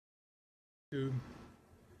Dude,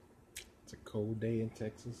 it's a cold day in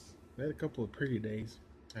Texas. We had a couple of pretty days.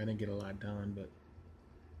 I didn't get a lot done, but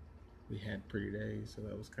we had pretty days, so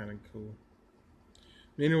that was kind of cool.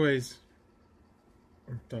 But anyways,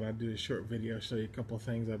 I thought I'd do a short video, show you a couple of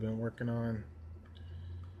things I've been working on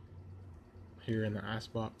here in the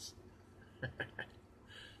icebox.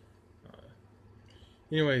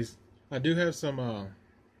 Anyways, I do have some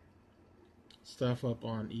stuff up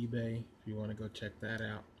on eBay if you want to go check that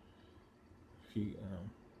out. A few,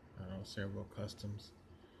 I don't know, several customs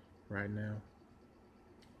right now,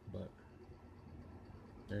 but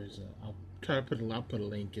there's I'll try to put a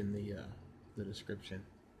link in the description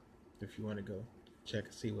if you want to go check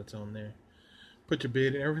and see what's on there. Put your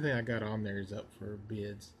bid, and everything I got on there is up for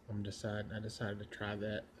bids. I decided to try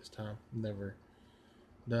that this time. Never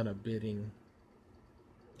done a bidding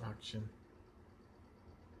auction.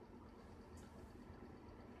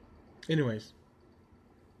 Anyways,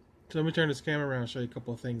 so let me turn this camera around and show you a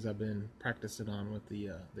couple of things I've been practicing on with the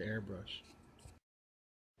airbrush.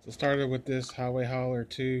 So started with this Highway Hauler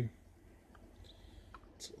 2.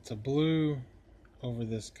 It's a blue over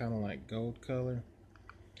this kind of like gold color.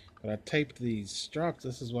 But I taped these stripes.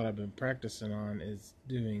 This is what I've been practicing on, is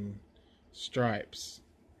doing stripes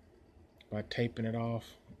by taping it off.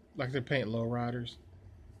 Like they paint lowriders.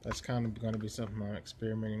 That's kind of going to be something I'm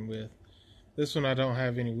experimenting with. This one I don't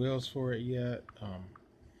have any wheels for it yet.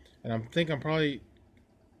 And I think I'm probably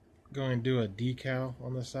going to do a decal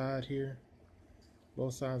on the side here.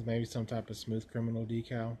 Both sides, maybe some type of smooth criminal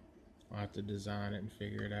decal. I'll have to design it and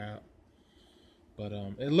figure it out. But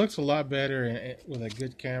it looks a lot better with a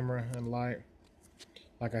good camera and light.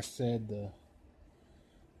 Like I said,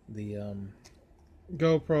 the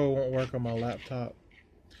GoPro won't work on my laptop.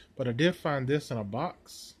 But I did find this in a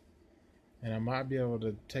box. And I might be able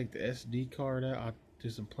to take the SD card out. I'll do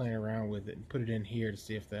some playing around with it and put it in here to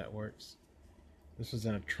see if that works. This was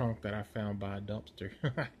in a trunk that I found by a dumpster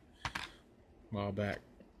a while back.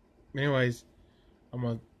 Anyways, I'm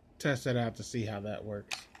going to test that out to see how that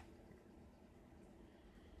works.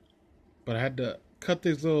 But I had to cut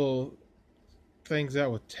these little things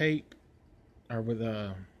out with tape, or with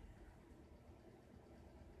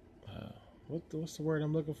what's the word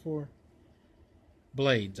I'm looking for?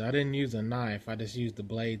 Blades. I didn't use a knife. I just used the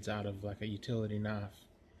blades out of like a utility knife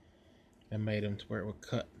and made them to where it would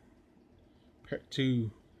cut two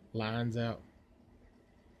lines out.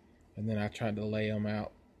 And then I tried to lay them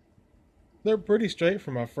out. They're pretty straight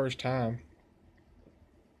for my first time.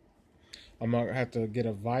 I'm gonna have to get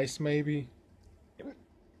a vise maybe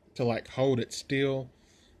to like hold it still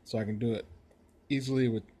so I can do it easily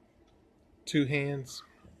with two hands.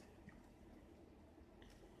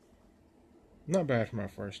 Not bad for my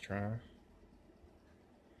first try.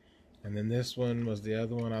 And then this one was the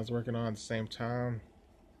other one I was working on at the same time.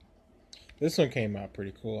 This one came out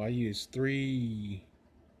pretty cool. I used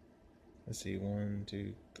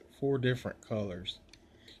four different colors.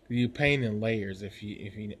 You paint in layers. If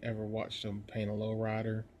you ever watched them paint a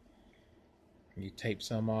lowrider, you tape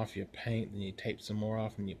some off, you paint, then you tape some more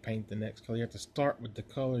off, and you paint the next color. You have to start with the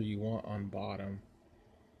color you want on bottom.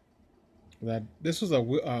 This was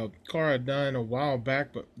a car I'd done a while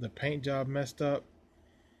back, but the paint job messed up.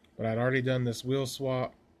 But I'd already done this wheel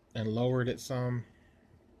swap and lowered it some.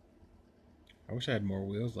 I wish I had more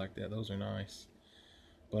wheels like that. Those are nice.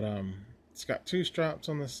 But it's got two stripes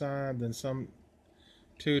on the side, then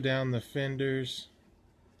two down the fenders.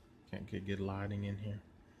 Can't get good lighting in here.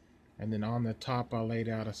 And then on the top, I laid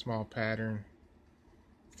out a small pattern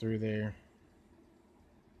through there.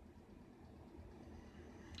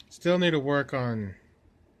 Still need to work on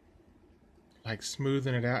like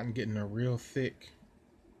smoothing it out and getting a real thick.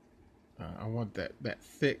 I want that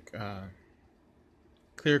thick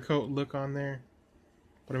clear coat look on there.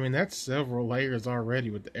 But I mean, that's several layers already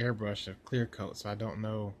with the airbrush of clear coat, so I don't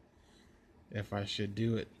know if I should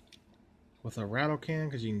do it with a rattle can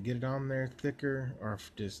because you can get it on there thicker, or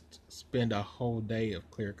just spend a whole day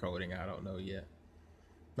of clear coating. I don't know yet.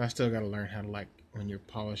 I still got to learn how to, like, when you're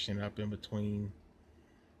polishing up in between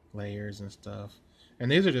layers and stuff.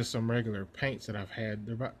 And these are just some regular paints that I've had.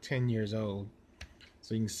 They're about 10 years old.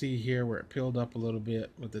 So you can see here where it peeled up a little bit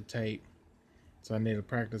with the tape. So I need to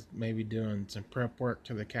practice maybe doing some prep work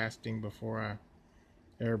to the casting before I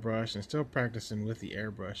airbrush, and still practicing with the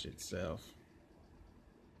airbrush itself.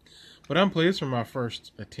 But I'm pleased for my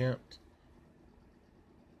first attempt.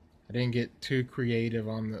 I didn't get too creative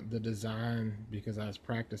on the design because I was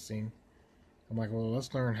practicing. I'm like, well,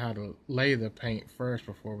 let's learn how to lay the paint first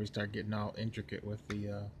before we start getting all intricate with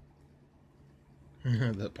the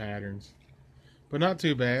the patterns. But not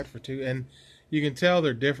too bad for two. And You can tell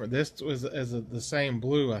they're different. This was the same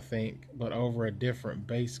blue, I think, but over a different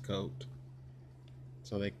base coat.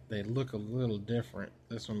 So they look a little different.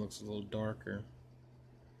 This one looks a little darker.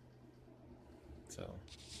 So,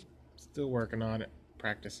 still working on it,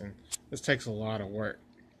 practicing. This takes a lot of work.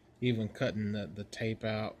 Even cutting the tape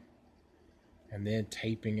out and then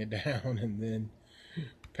taping it down and then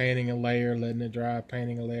painting a layer, letting it dry,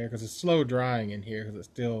 painting a layer. Because it's slow drying in here because it's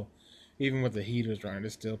still, even with the heaters drying,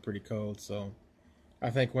 it's still pretty cold. So, I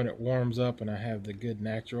think when it warms up and I have the good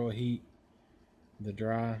natural heat, the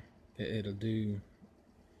dry, it'll do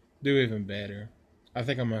even better. I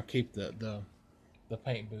think I'm gonna keep the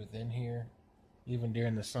paint booth in here, even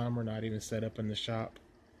during the summer, not even set up in the shop,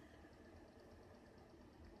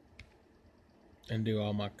 and do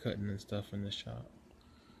all my cutting and stuff in the shop.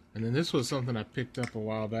 And then this was something I picked up a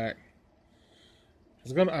while back.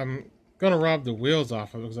 I'm gonna rob the wheels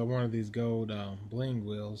off of it because I wanted these gold bling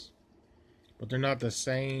wheels, but they're not the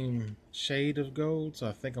same shade of gold, so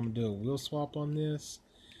I think I'm gonna do a wheel swap on this,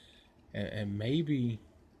 and maybe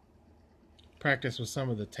practice with some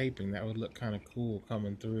of the taping. That would look kind of cool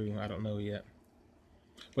coming through. I don't know yet.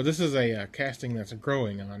 But this is a casting that's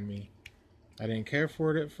growing on me. I didn't care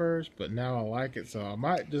for it at first, but now I like it, so I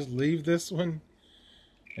might just leave this one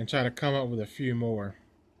and try to come up with a few more.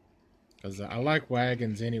 Because I like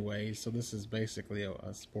wagons anyway, so this is basically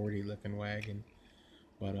a sporty looking wagon.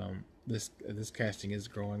 But this casting is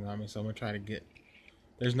growing on me, so I'm going to try to get...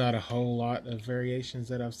 There's not a whole lot of variations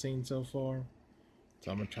that I've seen so far,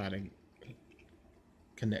 so I'm going to try to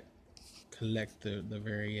collect the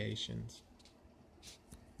variations.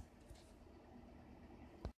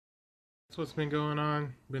 That's what's been going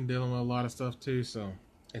on. Been dealing with a lot of stuff too, so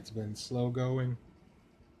it's been slow going,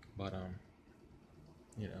 but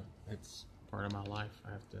you know, it's part of my life.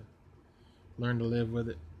 I have to learn to live with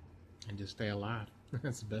it and just stay alive.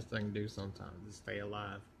 That's the best I can do sometimes, just stay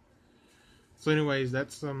alive. So anyways,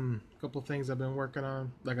 that's some couple things I've been working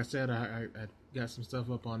on. Like I said, I got some stuff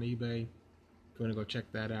up on eBay. If you want to go check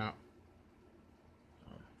that out.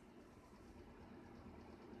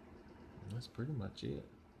 That's pretty much it.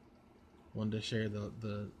 Wanted to share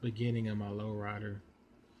the beginning of my lowrider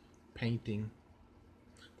painting.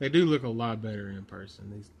 They do look a lot better in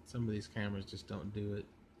person. Some of these cameras just don't do it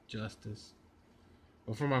justice.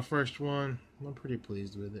 But for my first one, I'm pretty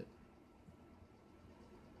pleased with it.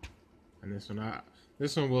 And this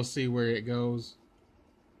one we'll see where it goes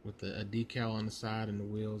with a decal on the side and the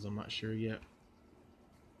wheels. I'm not sure yet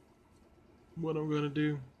what I'm gonna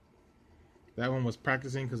do. That one was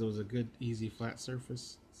practicing because it was a good, easy, flat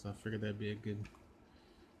surface. So I figured that'd be a good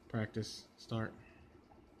practice start.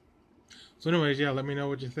 So anyways, yeah, let me know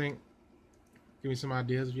what you think. Give me some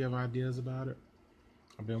ideas if you have ideas about it.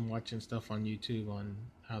 I've been watching stuff on YouTube on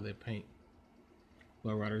how they paint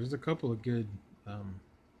lowriders. There's a couple of good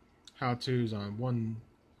how-tos on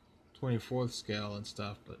 1/24th scale and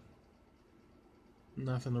stuff, but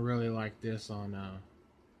nothing really like this on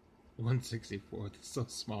 1/64th. It's so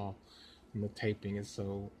small, and the taping is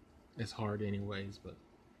it's hard anyways. But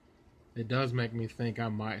it does make me think I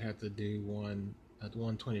might have to do one at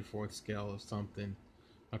 1/24th scale of something.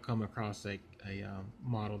 I'll come across a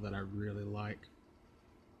model that I really like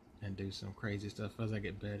and do some crazy stuff as I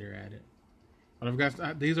get better at it. But I've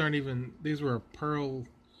got these were a pearl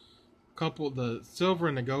couple. The silver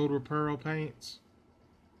and the gold were pearl paints.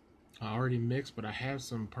 I already mixed, but I have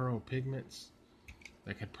some pearl pigments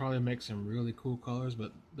that could probably make some really cool colors.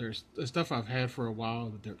 But there's stuff I've had for a while,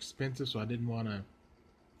 but they're expensive, so I didn't want to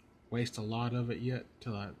waste a lot of it yet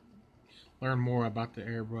till I learn more about the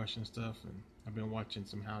airbrush and stuff. And I've been watching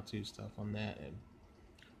some how-to stuff on that and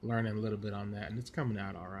learning a little bit on that, and it's coming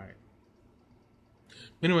out all right.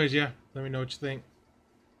 Anyways, yeah, let me know what you think.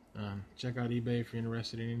 Check out eBay if you're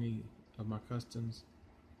interested in any of my customs.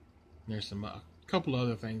 There's some couple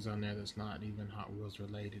other things on there that's not even Hot Wheels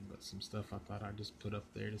related, but some stuff I thought I'd just put up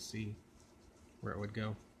there to see where it would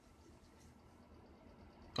go.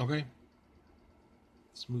 Okay.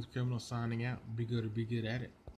 Smooth Criminal signing out. Be good or be good at it.